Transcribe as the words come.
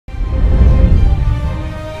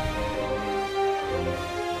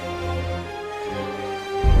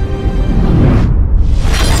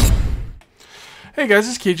Hey guys,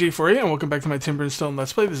 it's KJ for you, and welcome back to my Timber and Stone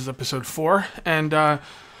Let's Play. This is episode 4, and I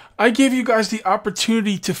gave you guys the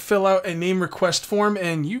opportunity to fill out a name request form,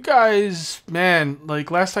 and you guys, man,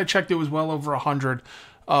 like last I checked, it was well over 100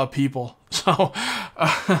 people. So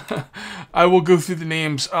I will go through the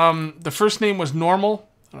names. The first name was Normal.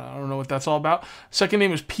 I don't know what that's all about. Second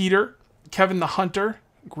name was Peter, Kevin the Hunter,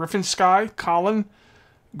 Griffin Sky, Colin,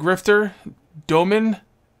 Grifter, Doman,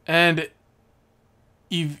 and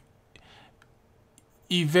Evaning.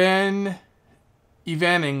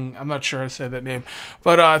 I'm not sure how to say that name,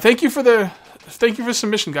 but thank you for the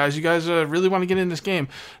submission, guys. You guys really want to get in this game.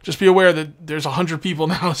 Just be aware that there's 100 people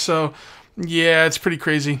now, so yeah, it's pretty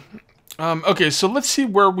crazy. Okay, so let's see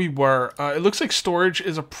where we were. It looks like storage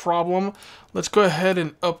is a problem. Let's go ahead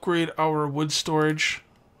and upgrade our wood storage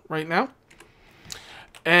right now.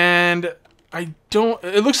 And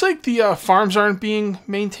it looks like the farms aren't being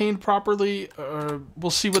maintained properly.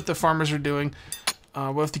 We'll see what the farmers are doing.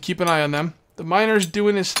 We'll have to keep an eye on them. The miner's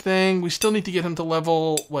doing his thing. We still need to get him to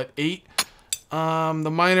level, what, 8? The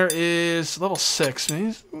miner is level 6. I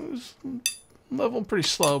mean, he's leveling pretty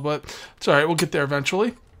slow, but it's alright. We'll get there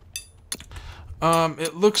eventually.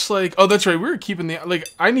 It looks like... Oh, that's right. We were keeping the... Like,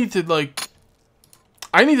 I need to figure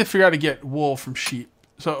out how to get wool from sheep.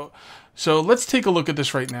 So let's take a look at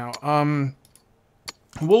this right now.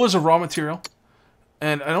 Wool is a raw material.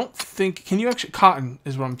 And I don't think... Can you actually... Cotton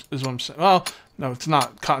is what I'm saying. Well, no, it's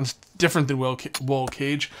not. Cotton's different than wool,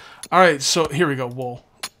 Cage. Alright, so here we go. Wool.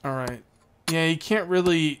 Alright. Yeah, you can't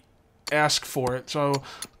really ask for it. So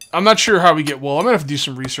I'm not sure how we get wool. I'm going to have to do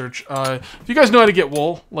some research. If you guys know how to get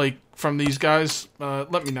wool, like from these guys,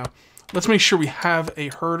 let me know. Let's make sure we have a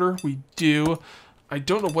herder. We do. I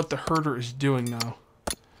don't know what the herder is doing now.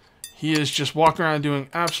 He is just walking around doing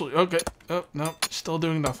absolutely... Okay. Oh, no. Still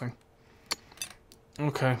doing nothing.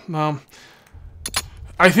 Okay.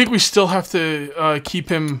 I think we still have to keep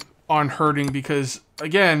him on herding because,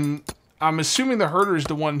 again, I'm assuming the herder is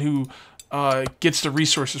the one who gets the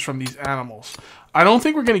resources from these animals. I don't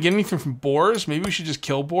think we're going to get anything from boars. Maybe we should just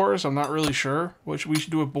kill boars. I'm not really sure what we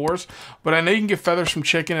should do with boars. But I know you can get feathers from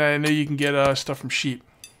chicken, and I know you can get stuff from sheep.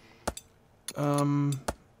 Yeah,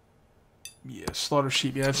 slaughter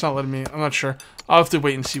sheep. Yeah, it's not letting me. I'm not sure. I'll have to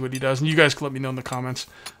wait and see what he does. And you guys can let me know in the comments.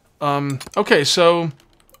 Okay, so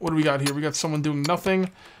what do we got here? We got someone doing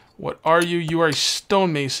nothing. What are you? You are a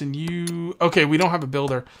stonemason. Okay, we don't have a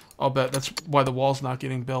builder. I'll bet that's why the wall's not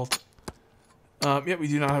getting built. Yeah, we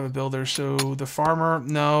do not have a builder. So the farmer,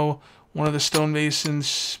 no. One of the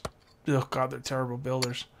stonemasons. Oh god, they're terrible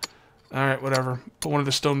builders. Alright, whatever. Put one of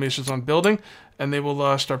the stonemasons on building, and they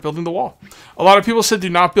will start building the wall. A lot of people said do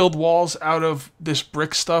not build walls out of this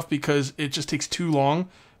brick stuff because it just takes too long.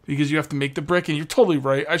 Because you have to make the brick, and you're totally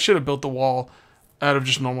right. I should have built the wall out of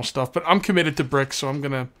just normal stuff, but I'm committed to brick, so I'm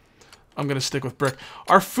gonna stick with brick.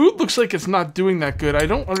 Our food looks like it's not doing that good. I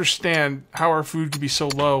don't understand how our food could be so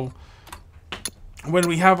low when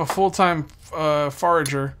we have a full-time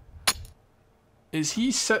forager. Is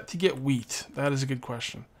he set to get wheat? That is a good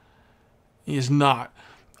question. He is not.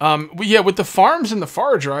 Yeah, with the farms and the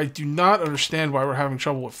forager, I do not understand why we're having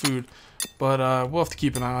trouble with food. But we'll have to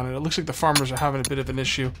keep an eye on it. It looks like the farmers are having a bit of an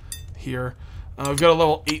issue here. We've got a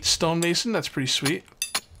level 8 stonemason. That's pretty sweet.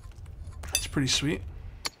 That's pretty sweet.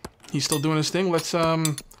 He's still doing his thing. Let's up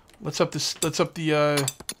the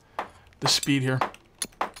speed here.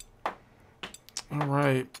 All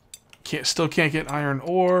right. Still can't get iron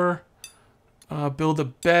ore. Build a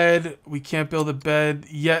bed. We can't build a bed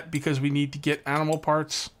yet because we need to get animal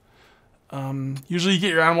parts. Usually you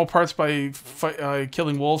get your animal parts by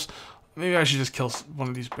killing wolves. Maybe I should just kill one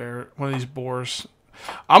of these boars.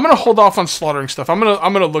 I'm gonna hold off on slaughtering stuff. I'm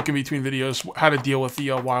gonna look in between videos how to deal with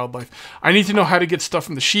the wildlife. I need to know how to get stuff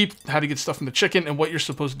from the sheep, how to get stuff from the chicken, and what you're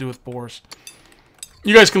supposed to do with boars.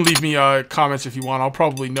 You guys can leave me comments if you want. I'll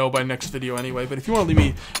probably know by next video anyway. But if you want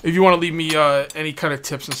to leave me any kind of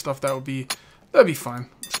tips and stuff, that'd be fine.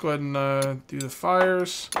 Let's go ahead and do the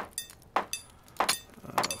fires.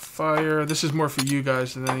 Fire. This is more for you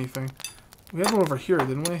guys than anything. We had one over here,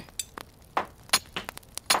 didn't we?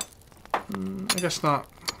 I guess not.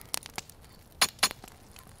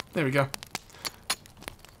 There we go.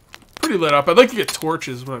 Pretty lit up. I'd like to get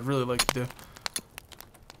torches, what I'd really like to do.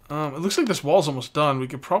 It looks like this wall's almost done. We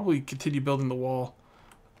could probably continue building the wall.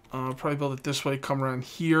 Probably build it this way, come around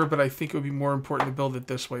here, but I think it would be more important to build it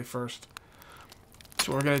this way first.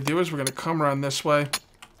 So what we're going to do is we're going to come around this way.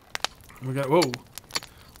 We're going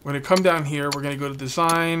to come down here. We're going to go to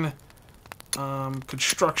design,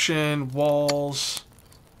 construction, walls,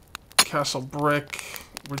 castle brick.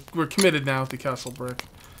 We're committed now to castle brick.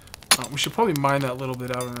 We should probably mine that little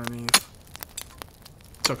bit out underneath.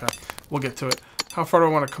 It's okay. We'll get to it. How far do I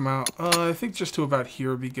want to come out? I think just to about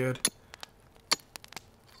here would be good.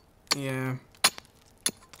 Yeah.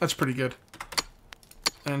 That's pretty good.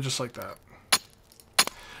 And just like that.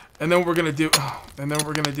 And then what we're going to do... and then what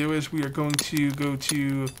we're going to do is we are going to go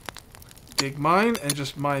to dig mine and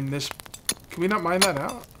just mine this. Can we not mine that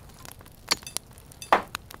out?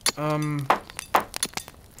 No,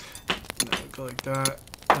 go like that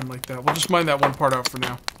and like that. We'll just mine that one part out for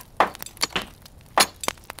now.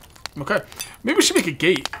 Okay. Maybe we should make a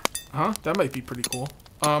gate. Huh? That might be pretty cool.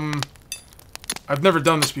 I've never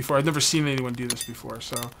done this before. I've never seen anyone do this before,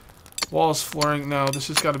 so... Walls, flooring. No, this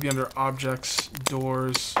has got to be under objects,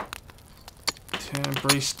 doors.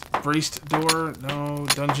 Braced door. No.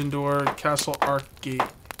 Dungeon door. Castle arc gate.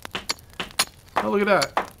 Oh, look at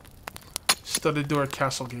that. Studded door,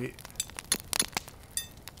 castle gate.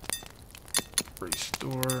 Braced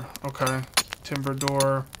door. Okay. Timber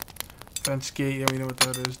door. Fence gate. Yeah, we know what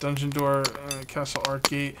that is. Dungeon door. Castle arc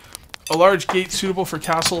gate. A large gate suitable for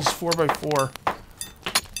castles 4x4.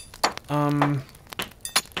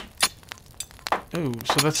 Ooh,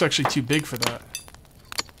 so that's actually too big for that.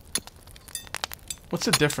 What's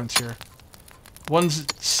the difference here? One's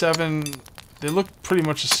 7... They look pretty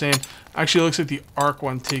much the same. Actually, it looks like the arc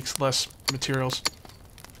one takes less materials.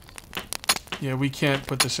 Yeah, we can't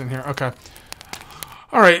put this in here. Okay.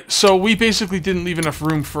 Alright, so we basically didn't leave enough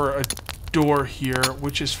room for a door here,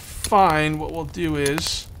 which is fine. What we'll do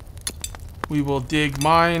is... we will dig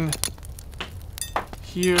mine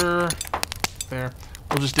here. There.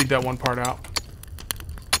 We'll just dig that one part out.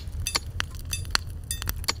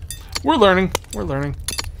 We're learning. We're learning.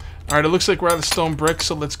 Alright, it looks like we're out of stone brick,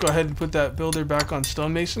 so let's go ahead and put that builder back on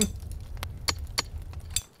stonemason.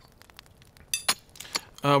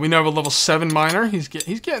 We now have a level 7 miner. He's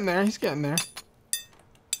getting there. He's getting there.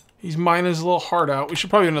 He's mining his little heart out. We should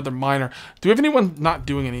probably have another miner. Do we have anyone not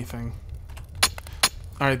doing anything?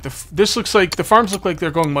 Alright, this looks like... The farms look like they're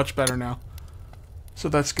going much better now. So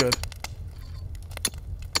that's good.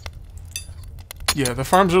 Yeah, the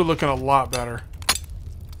farms are looking a lot better.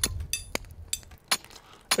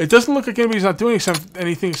 It doesn't look like anybody's not doing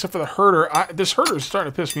anything except for the herder. This herder is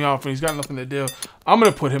starting to piss me off and he's got nothing to do. I'm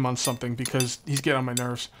going to put him on something because he's getting on my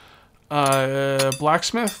nerves.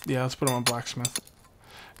 Blacksmith? Yeah, let's put him on blacksmith.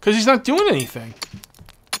 Because he's not doing anything.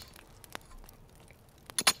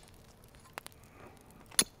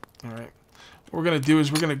 Alright. What we're going to do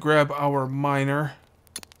is we're going to grab our miner.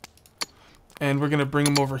 And we're going to bring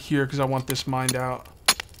him over here because I want this mined out.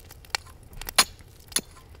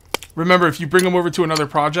 Remember, if you bring him over to another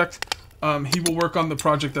project, he will work on the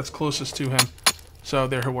project that's closest to him. So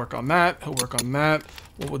there, he'll work on that. He'll work on that.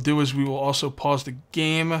 What we'll do is we will also pause the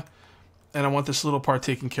game. And I want this little part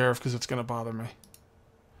taken care of because it's going to bother me.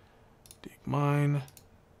 Dig mine.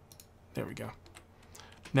 There we go.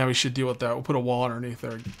 Now we should deal with that. We'll put a wall underneath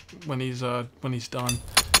there when he's done.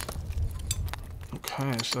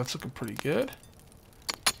 Okay, so that's looking pretty good.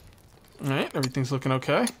 Alright, everything's looking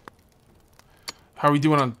okay. How are we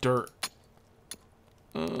doing on dirt?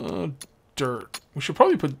 Dirt. We should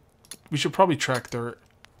probably track dirt.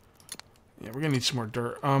 Yeah, we're gonna need some more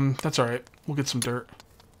dirt. That's alright. We'll get some dirt.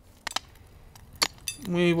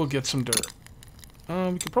 We will get some dirt.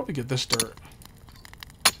 We could probably get this dirt.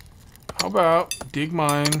 How about dig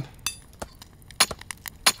mine?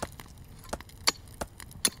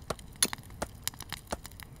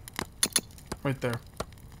 Right there.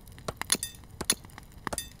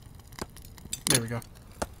 There we go.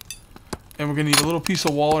 And we're gonna need a little piece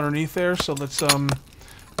of wall underneath there, so let's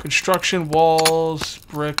construction, walls,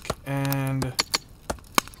 brick, and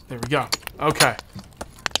there we go. Okay.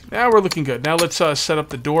 Now we're looking good. Now let's set up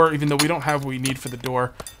the door, even though we don't have what we need for the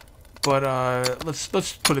door. But let's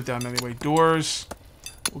put it down anyway. Doors.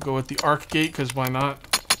 We'll go with the arc gate, because why not?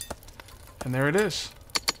 And there it is.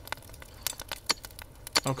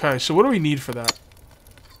 Okay, so what do we need for that?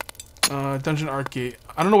 Dungeon arc gate.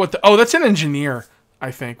 I don't know what the... Oh, that's an engineer,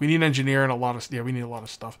 I think. We need an engineer and a lot of... Yeah, we need a lot of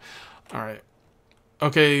stuff. Alright.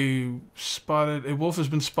 Okay, spotted. A wolf has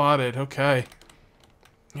been spotted. Okay.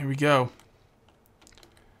 Here we go.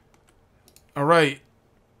 Alright.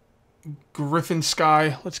 Griffin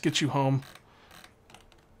Sky, let's get you home.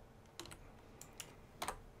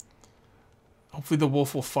 Hopefully the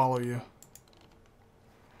wolf will follow you.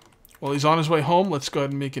 While he's on his way home, let's go ahead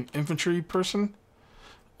and make an infantry person.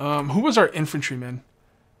 Who was our infantryman?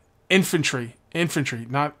 Infantry,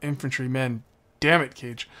 not infantrymen. Damn it,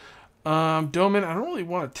 Cage. Doman, I don't really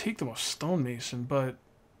want to take them off stonemason, but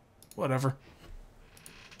whatever.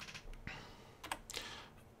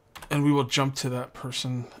 And we will jump to that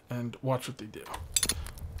person and watch what they do.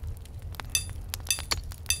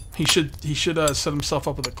 He should set himself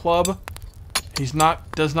up with a club.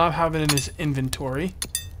 does not have it in his inventory.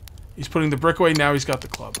 He's putting the brick away. Now he's got the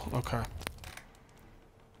club. Okay.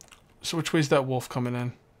 So which way is that wolf coming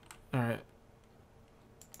in? All right.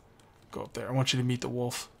 Go up there. I want you to meet the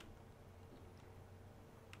wolf.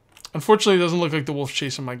 Unfortunately, it doesn't look like the wolf's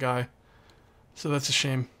chasing my guy. So that's a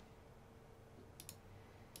shame.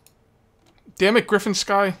 Damn it, Griffin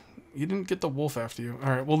Sky. You didn't get the wolf after you. All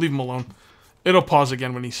right, we'll leave him alone. It'll pause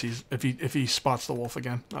again when he sees if he spots the wolf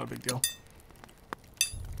again. Not a big deal.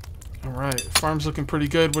 All right, farm's looking pretty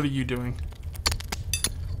good. What are you doing?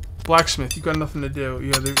 Blacksmith, you got nothing to do.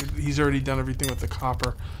 Yeah, he's already done everything with the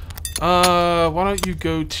copper. Why don't you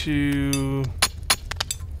go to...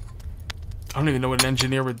 I don't even know what an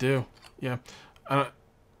engineer would do. Yeah. Oh,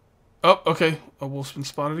 okay. A wolf's been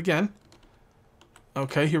spotted again.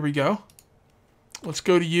 Okay, here we go. Let's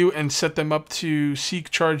go to you and set them up to seek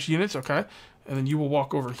charged units. Okay. And then you will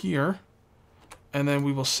walk over here. And then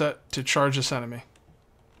we will set to charge this enemy.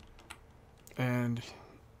 And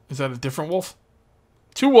is that a different wolf?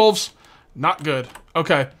 2 wolves. Not good.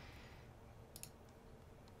 Okay.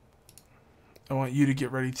 I want you to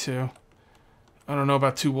get ready too. I don't know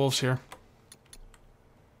about 2 wolves here.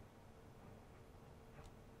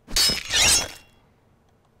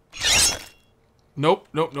 Nope,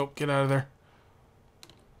 nope, nope. Get out of there.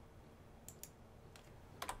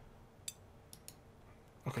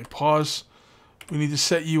 Okay, pause. We need to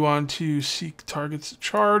set you on to seek targets to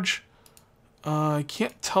charge. I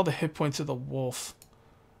can't tell the hit points of the wolf.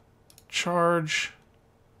 Charge.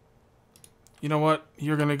 You know what?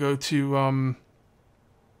 You're going to go to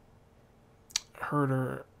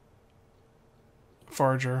herder,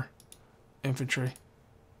 forager, infantry.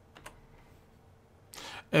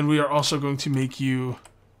 And we are also going to make you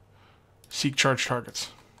seek charge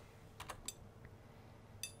targets.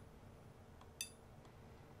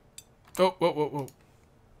 Oh, whoa, whoa, whoa.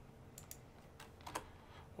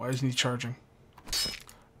 Why isn't he charging?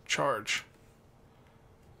 Charge.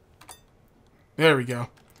 There we go.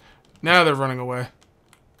 Now they're running away.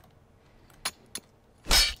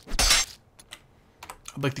 I'd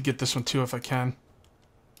like to get this one too if I can.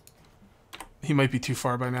 He might be too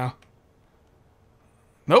far by now.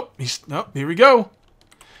 Nope. Nope. Here we go.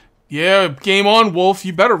 Yeah, game on, wolf.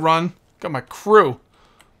 You better run. Got my crew.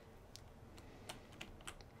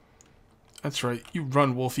 That's right. You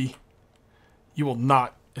run, Wolfie. You will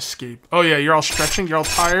not escape. Oh, yeah, you're all stretching. You're all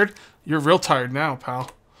tired. You're real tired now, pal.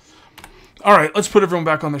 All right, let's put everyone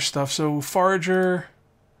back on their stuff. So, forager.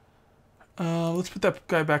 Let's put that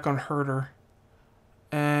guy back on herder.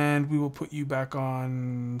 And we will put you back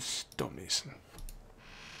on stonemason.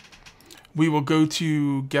 We will go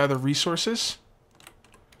to gather resources.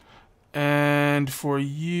 And for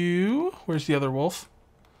you, where's the other wolf?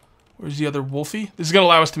 Where's the other wolfie? This is going to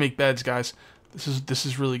allow us to make beds, guys. This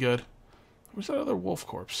is really good. Where's that other wolf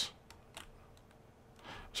corpse?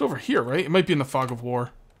 It's over here, right? It might be in the fog of war.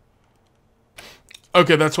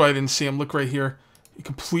 Okay, that's why I didn't see him. Look right here. He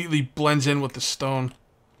completely blends in with the stone.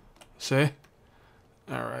 See?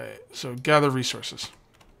 Alright, so gather resources.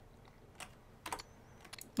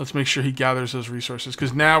 Let's make sure he gathers those resources,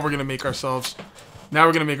 because now we're going to make ourselves... Now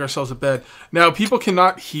we're going to make ourselves a bed. Now, people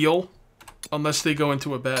cannot heal unless they go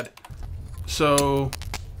into a bed. So,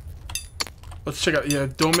 let's check out. Yeah,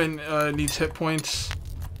 Doman needs hit points.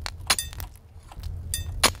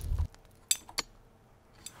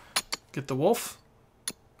 Get the wolf.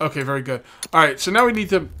 Okay, very good. Alright, so now we need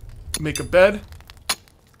to make a bed.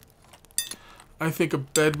 I think a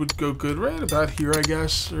bed would go good right about here, I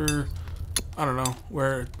guess. Or, I don't know,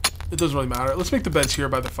 where. It doesn't really matter. Let's make the beds here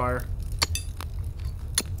by the fire.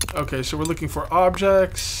 Okay, so we're looking for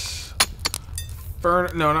objects. No,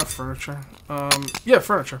 not furniture. Yeah,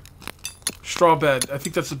 furniture. Straw bed. I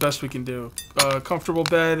think that's the best we can do. Comfortable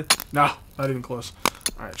bed. No, not even close.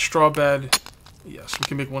 Alright, straw bed. Yes, we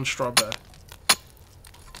can make 1 straw bed.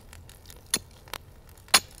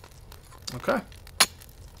 Okay.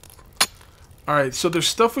 Alright, so there's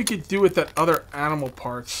stuff we could do with that other animal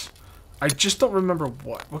parts. I just don't remember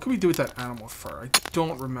what. What can we do with that animal fur? I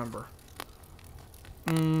don't remember.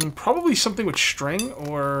 Probably something with string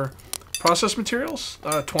or process materials.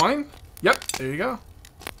 Twine? Yep, there you go.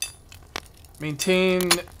 Maintain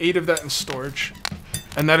 8 of that in storage.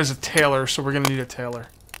 And that is a tailor, so we're going to need a tailor.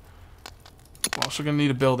 We're also going to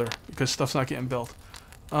need a builder, because stuff's not getting built.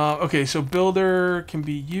 Okay, so builder can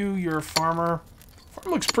be you. You're a farmer.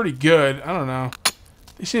 Farm looks pretty good. I don't know.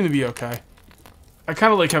 They seem to be okay. I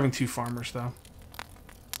kind of like having 2 farmers, though.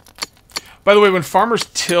 By the way, when farmers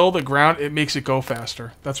till the ground, it makes it go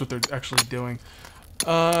faster. That's what they're actually doing.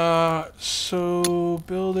 So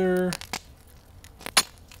builder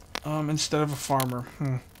instead of a farmer.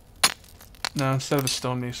 No, instead of a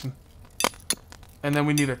stonemason. And then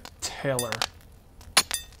we need a tailor.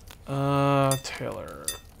 Tailor.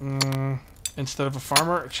 Instead of a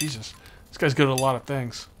farmer? Jesus. This guy's good at a lot of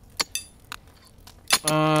things.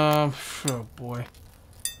 Oh boy.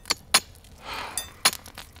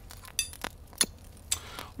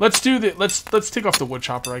 Let's do the let's take off the wood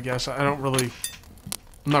chopper, I guess. I'm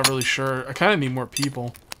not really sure. I kinda need more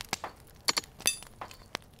people.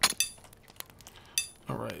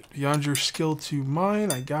 Alright. Beyond your skill to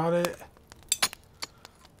mine, I got it.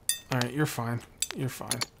 Alright, you're fine. You're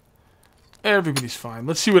fine. Everybody's fine.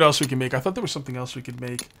 Let's see what else we can make. I thought there was something else we could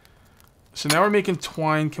make. So now we're making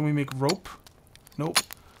twine. Can we make rope? Nope.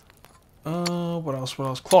 What else? What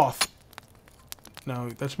else? Cloth. No,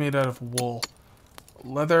 that's made out of wool.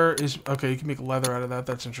 Leather is... Okay, you can make leather out of that.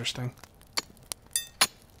 That's interesting.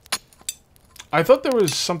 I thought there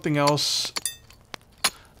was something else.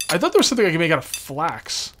 I thought there was something I could make out of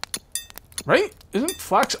flax. Right? Isn't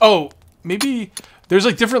flax... Oh, maybe... There's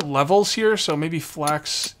like different levels here, so maybe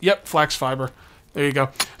flax... Yep, flax fiber. There you go.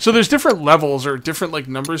 So there's different levels or different like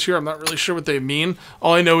numbers here. I'm not really sure what they mean.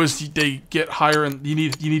 All I know is they get higher and you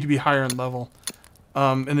need to be higher in level.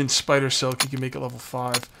 And then spider silk, you can make it level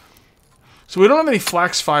 5. So we don't have any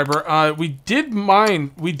flax fiber. We did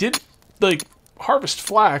like harvest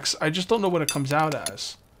flax. I just don't know what it comes out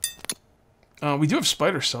as. We do have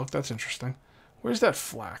spider silk. That's interesting. Where's that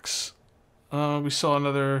flax? We saw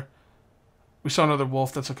another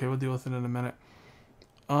wolf. That's okay. We'll deal with it in a minute.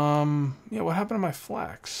 Yeah, what happened to my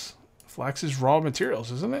flax? Flax is raw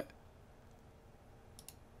materials, isn't it?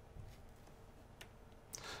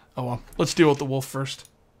 Oh well. Let's deal with the wolf first.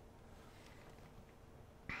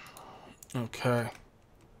 Okay.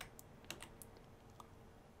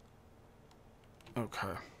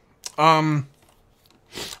 Okay.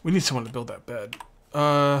 We need someone to build that bed.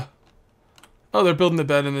 Oh, they're building the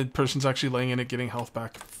bed and the person's actually laying in it getting health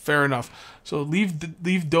back. Fair enough. So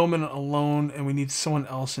leave Doman alone and we need someone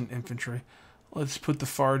else in infantry. Let's put the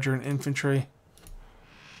forager in infantry.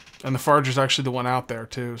 And the forager's actually the one out there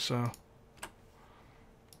too, so.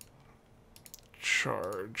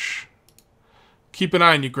 Charge. Keep an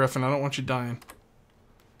eye on you, Griffin. I don't want you dying.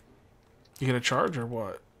 You gonna charge or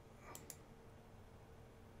what?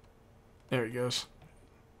 There he goes.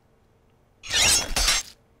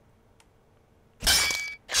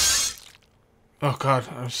 Oh god,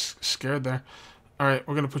 I was scared there. Alright,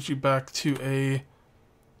 we're going to put you back to a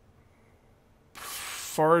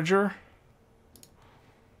forager.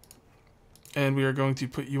 And we are going to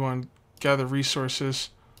put you on gather resources.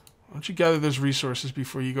 Why don't you gather those resources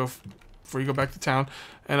before you go back to town.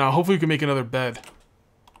 And hopefully we can make another bed.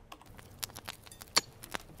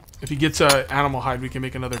 If he gets an animal hide, we can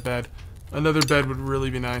make another bed. Another bed would really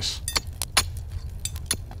be nice.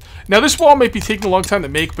 Now, this wall might be taking a long time to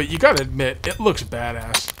make, but you gotta admit, it looks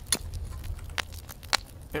badass.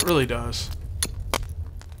 It really does.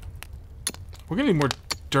 We're gonna need more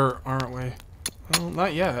dirt, aren't we? Well,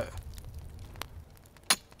 not yet.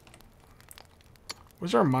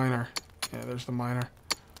 Where's our miner? Yeah, there's the miner.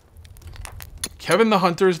 Kevin the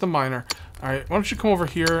Hunter is the miner. Alright, why don't you come over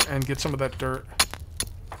here and get some of that dirt.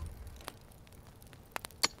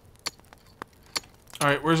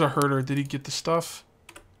 Alright, where's our herder? Did he get the stuff?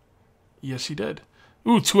 Yes, he did.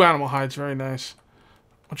 Ooh, 2 animal hides. Very nice.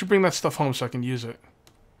 Why don't you bring that stuff home so I can use it?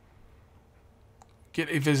 Get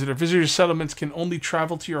a visitor. Visitor settlements can only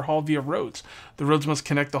travel to your hall via roads. The roads must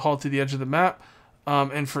connect the hall to the edge of the map.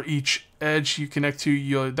 And for each edge you connect to,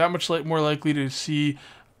 you're that much more likely to see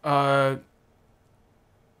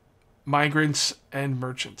migrants and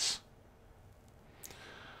merchants.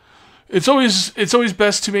 It's always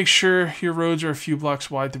best to make sure your roads are a few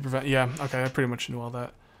blocks wide to prevent... Yeah, okay, I pretty much knew all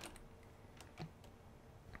that.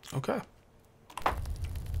 Okay.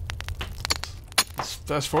 Let's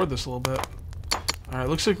fast forward this a little bit. Alright,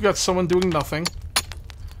 looks like we got someone doing nothing.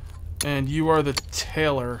 And you are the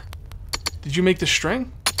tailor. Did you make the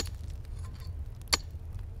string?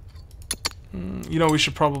 You know, we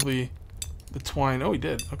should probably... The twine. Oh, he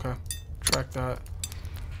did. Okay. Track that.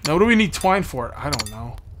 Now, what do we need twine for? I don't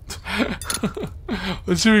know.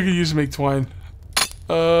 Let's see what we can use to make twine.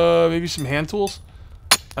 Maybe some hand tools?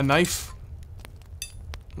 A knife?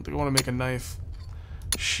 I don't think I want to make a knife.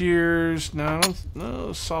 Shears. No,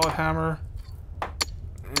 no. Solid hammer.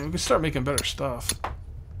 We can start making better stuff.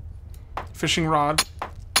 Fishing rod.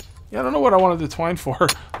 Yeah, I don't know what I wanted the twine for.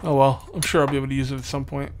 Oh well, I'm sure I'll be able to use it at some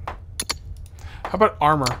point. How about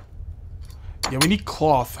armor? Yeah, we need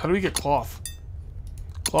cloth. How do we get cloth?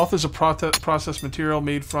 Cloth is a processed material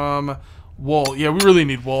made from wool. Yeah, we really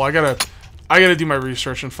need wool. I gotta do my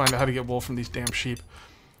research and find out how to get wool from these damn sheep.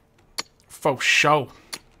 Faux show.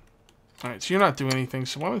 Alright, so you're not doing anything,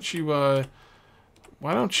 so why don't you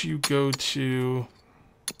go to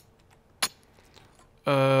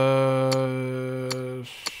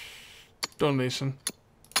stonemason.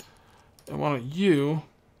 And why don't you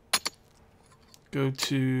go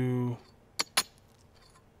to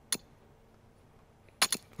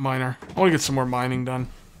miner. I want to get some more mining done.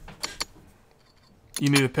 You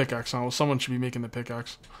need a pickaxe, huh? Well, someone should be making the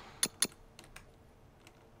pickaxe.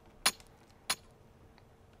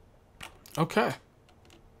 Okay.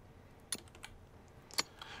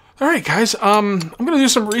 Alright, guys. I'm going to do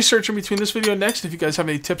some research in between this video and next. If you guys have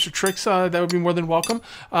any tips or tricks, that would be more than welcome.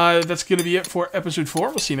 That's going to be it for episode 4.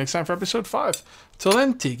 We'll see you next time for episode 5. Till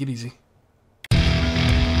then, take it easy.